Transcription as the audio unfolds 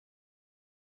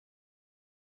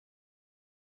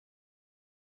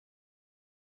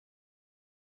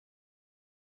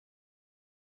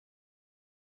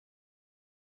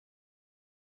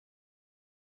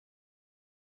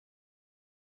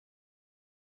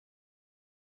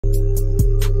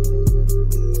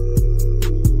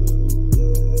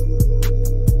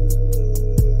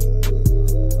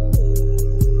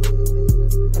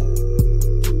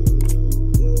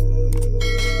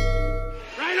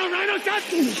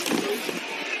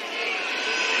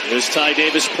There's Ty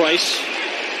Davis-Price.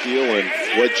 And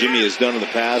what Jimmy has done in the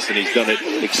past, and he's done it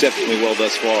exceptionally well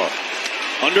thus far.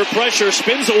 Under pressure,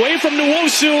 spins away from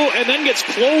Nwosu, and then gets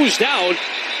closed out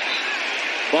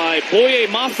by Boye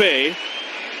Mafe.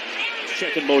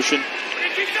 Check in motion.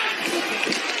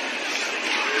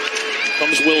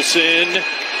 Comes Wilson.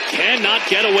 Cannot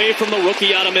get away from the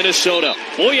rookie out of Minnesota.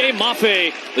 Boye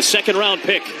Mafe, the second-round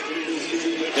pick.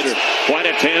 Hitter. Quite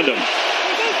a tandem.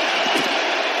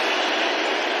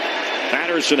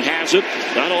 Patterson has it.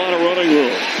 Not a lot of running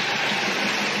room.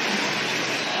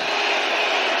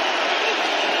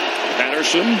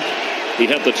 Patterson, he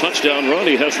had the touchdown run.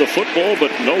 He has the football,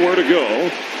 but nowhere to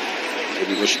go.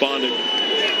 Maybe responding.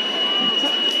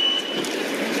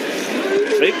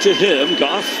 Fake to him.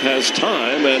 Goff has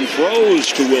time and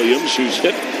throws to Williams, who's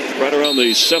hit right around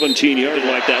the 17-yard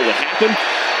like that would happen.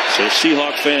 So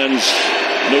Seahawks fans,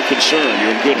 no concern.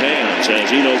 You're in good hands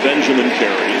as Eno Benjamin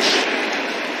carries.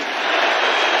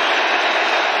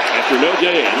 After no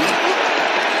gain,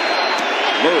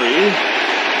 Murray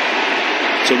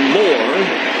to Moore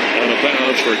out of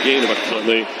bounds for a gain of a ton.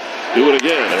 They do it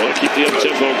again. They want to keep the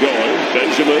up-tempo going.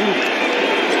 Benjamin.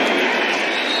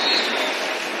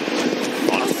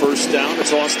 On first down,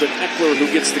 it's Austin Eckler who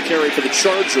gets the carry for the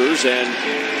Chargers, and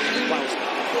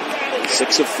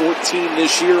 6 of 14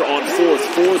 this year on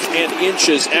fourth and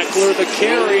inches. Eckler the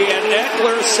carry, and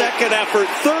Eckler second effort,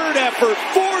 third effort,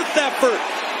 fourth effort.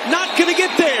 Not going to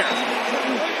get there.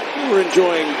 We're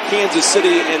enjoying Kansas City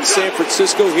and San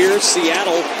Francisco here.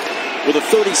 Seattle with a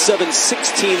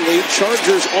 37-16 lead.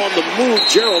 Chargers on the move.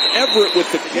 Gerald Everett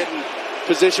with the getting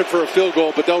position for a field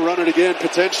goal, but they'll run it again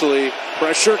potentially.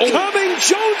 Pressure coming.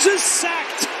 Jones is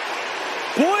sacked.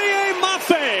 Boye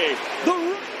Mafe.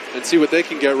 And see what they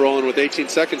can get rolling with 18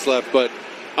 seconds left, but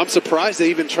I'm surprised they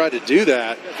even tried to do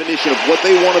that. Definition of what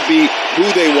they want to be, who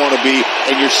they want to be,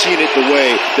 and you're seeing it the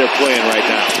way they're playing right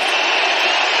now.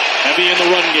 Heavy in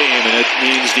the run game, and it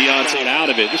means Deontay out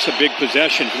of it. This is a big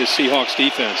possession for the Seahawks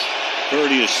defense.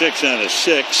 36 out of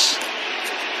 6.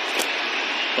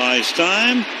 Buys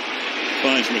time.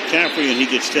 Finds McCaffrey, and he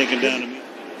gets taken down.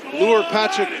 Lure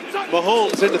Patrick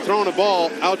Mahomes into throwing a ball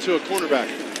out to a cornerback.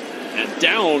 And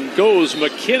down goes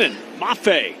McKinnon.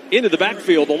 Mafe into the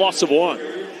backfield, the loss of 1.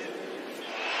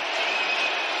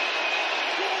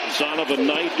 Zonovan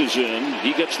Knight is in.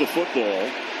 He gets the football.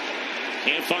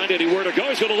 Can't find anywhere to go.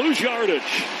 He's going to lose yardage.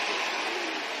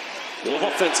 The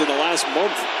offense in the last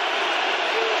month.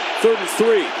 3rd and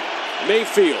 3.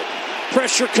 Mayfield.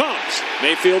 Pressure comes.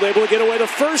 Mayfield able to get away the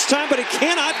first time, but he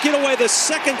cannot get away the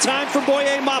second time from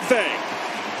Boye Mafe.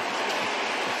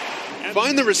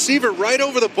 Find the receiver right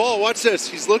over the ball. Watch this.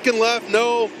 He's looking left.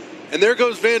 No. And there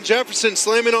goes Van Jefferson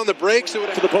slamming on the brakes. For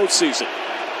the postseason.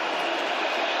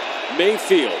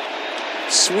 Mayfield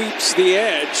sweeps the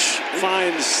edge,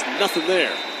 finds nothing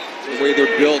there. The way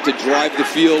they're built to drive the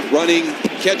field, running,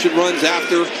 catch and runs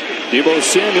after. Deebo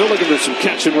Samuel looking for some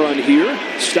catch and run here.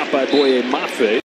 Stopped by Boye Mafe.